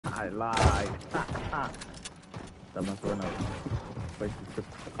I lied. That must run out.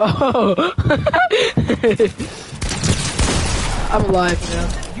 Oh! I'm alive now.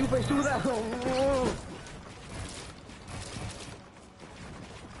 You pursue that.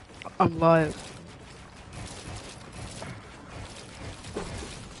 I'm live.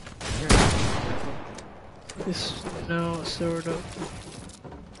 This, no, sort of.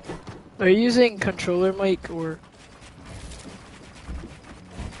 Are you using controller mic or?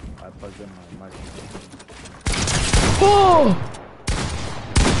 I plugged in my mic. Oh!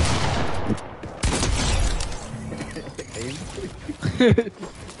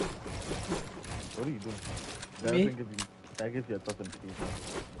 What are you doing? Me? That gives you a tough and speed.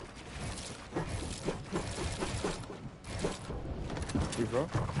 You bro?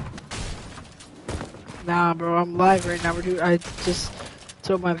 Nah, bro, I'm live right now. I just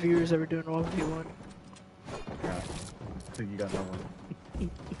told my viewers that we're doing 1v1. Yeah. So you got no one.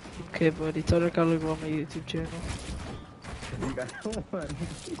 Okay, buddy. Tell them I look on my YouTube channel. You got no one.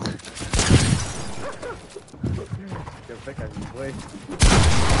 Get back at me, boy.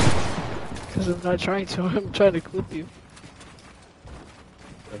 Cause I'm not trying to. I'm trying to clip you.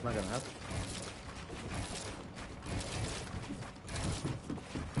 That's not gonna happen.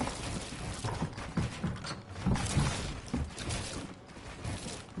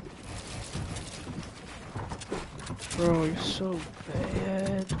 Bro, you're so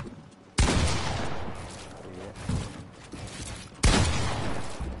bad.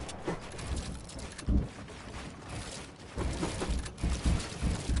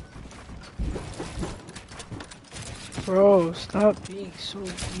 Bro, stop being so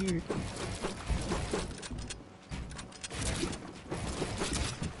weird.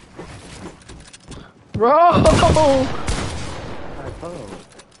 Bro!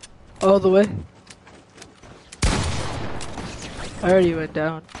 All the way. I already went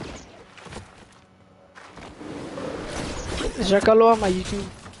down. Is Jacalo on my YouTube?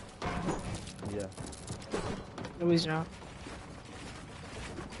 Yeah. No, he's not.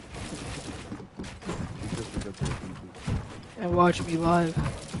 And watch me live.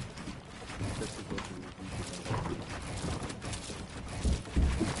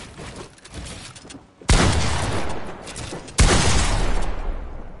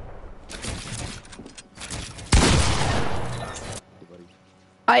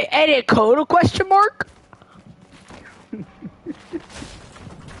 I edit code, question mark?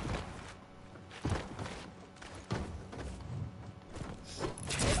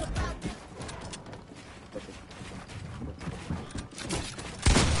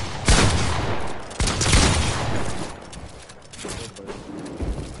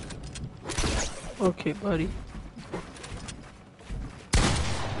 Okay, buddy.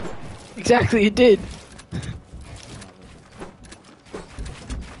 Exactly, it did.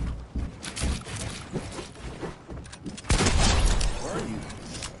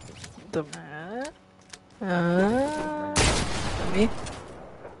 The man. Me?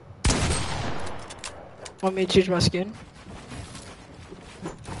 Want me to change my skin?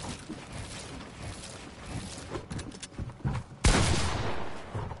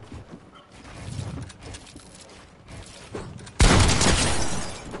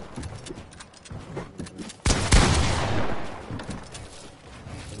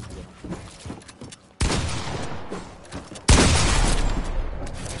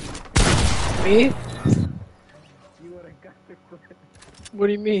 Me? What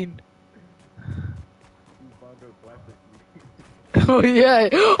do you mean? Oh yeah.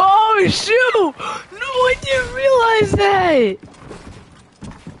 Oh shoot! No, I didn't realize that!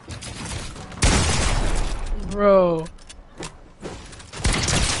 Bro.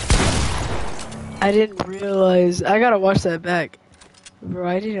 I didn't realize. I gotta watch that back. Bro,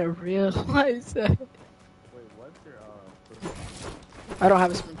 I didn't realize that. Wait, what's your I don't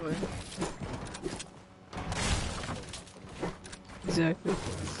have a sprint button. Exactly.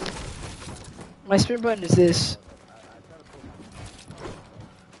 My sprint button is this.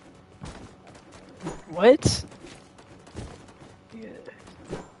 What? Yeah.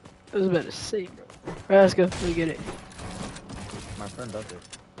 I was about to say, bro. Alright, let's go. Let me get it. My friend does it.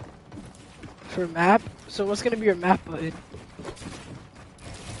 For map? So what's gonna be your map button?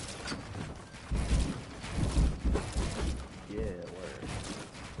 Yeah, word.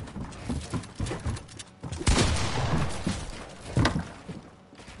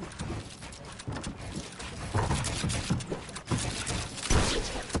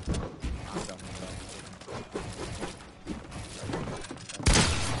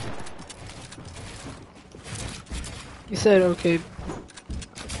 You said okay.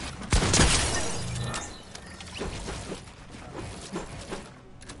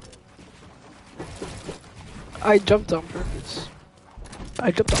 I jumped on purpose.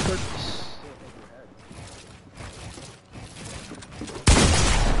 I jumped on purpose.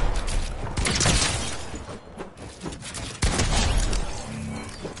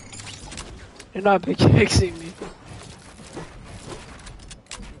 You're not pickaxing me.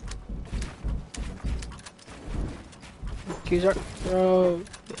 Keys are, bro.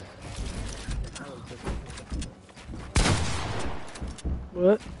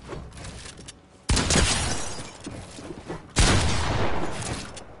 What?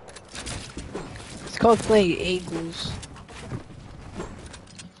 It's called playing angles,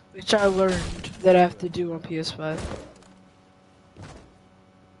 which I learned that I have to do on PS5.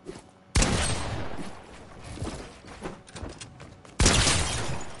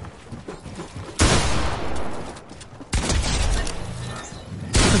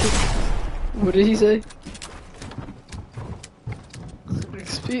 What did he say?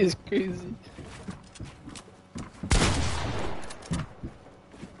 XP is crazy.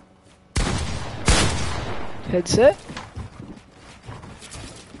 Headset?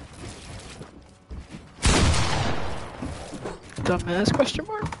 Dumbass question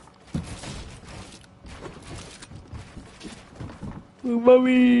mark? Ooh,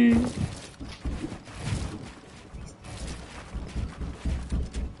 mommy!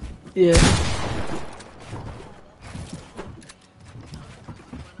 Yeah.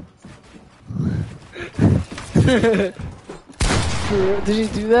 Did you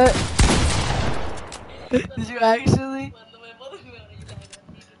do that? Did you actually?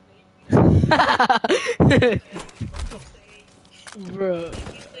 Bro.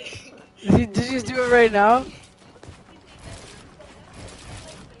 Did you just do it right now?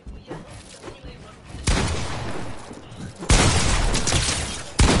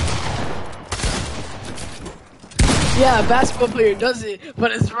 Yeah, a basketball player does it,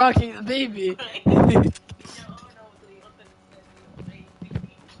 but it's rocking the baby.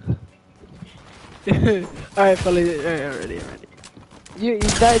 Alright, fellas, alright, I'm ready. You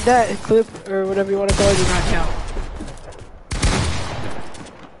that clip or whatever you want to call it does not count.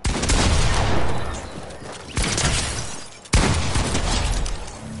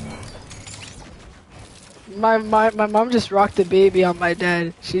 My mom just rocked the baby on my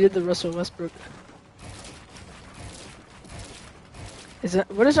dad. She did the Russell Westbrook.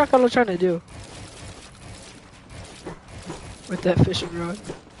 What is Giancarlo trying to do with that fishing rod?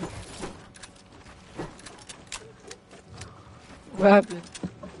 What happened?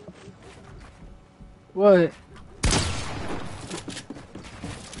 What?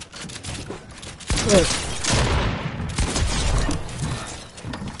 What?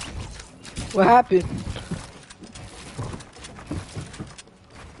 What happened?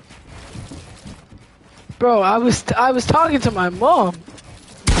 Bro, I was talking to my mom.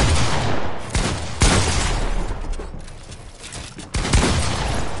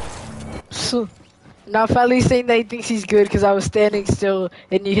 So, now Feli's saying that he thinks he's good because I was standing still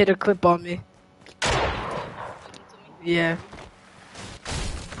and you hit a clip on me. Yeah.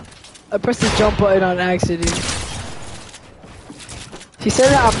 I pressed the jump button on accident. He said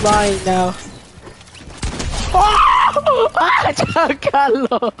that I'm lying now. Oh!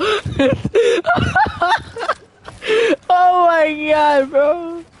 Giancarlo! Oh my god,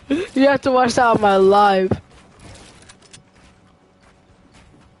 bro. You have to watch that on my live.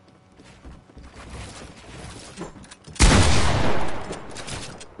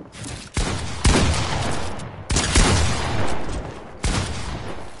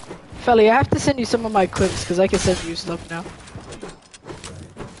 Felly, I have to send you some of my clips because I can send you stuff now.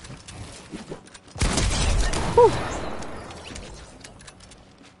 Whew.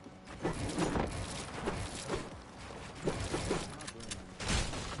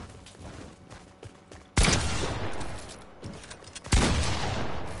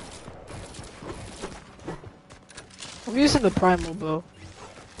 I'm using the primal bow.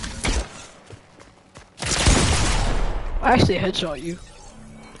 I actually headshot you.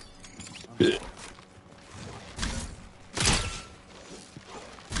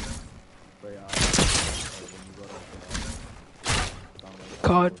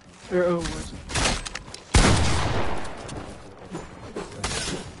 COD or Overwatch.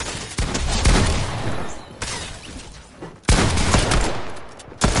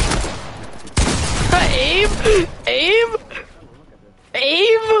 Aim! Aim!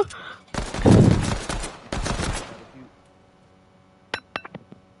 Aim!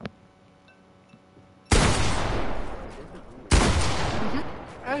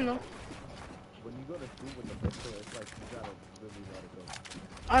 I don't know. When you go to school with the pistol, it's like you gotta really let it go.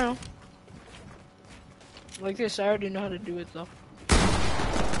 I know. Like this, I already know how to do it though.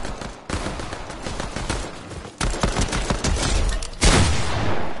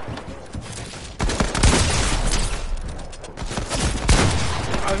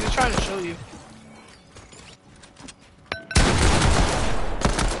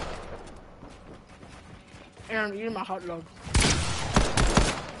 And I'm eating my hot dog.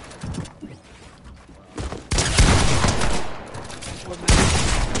 What, man?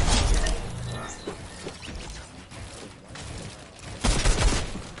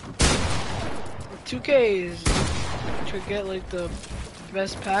 2K is to get like the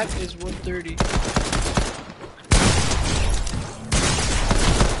best pack is 130.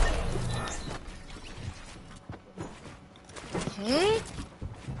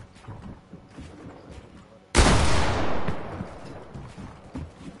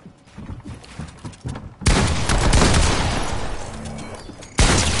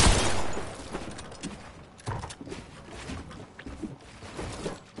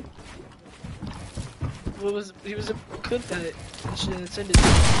 He was a clip that and send it to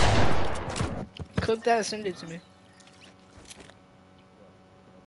me. Clip that and send it to me.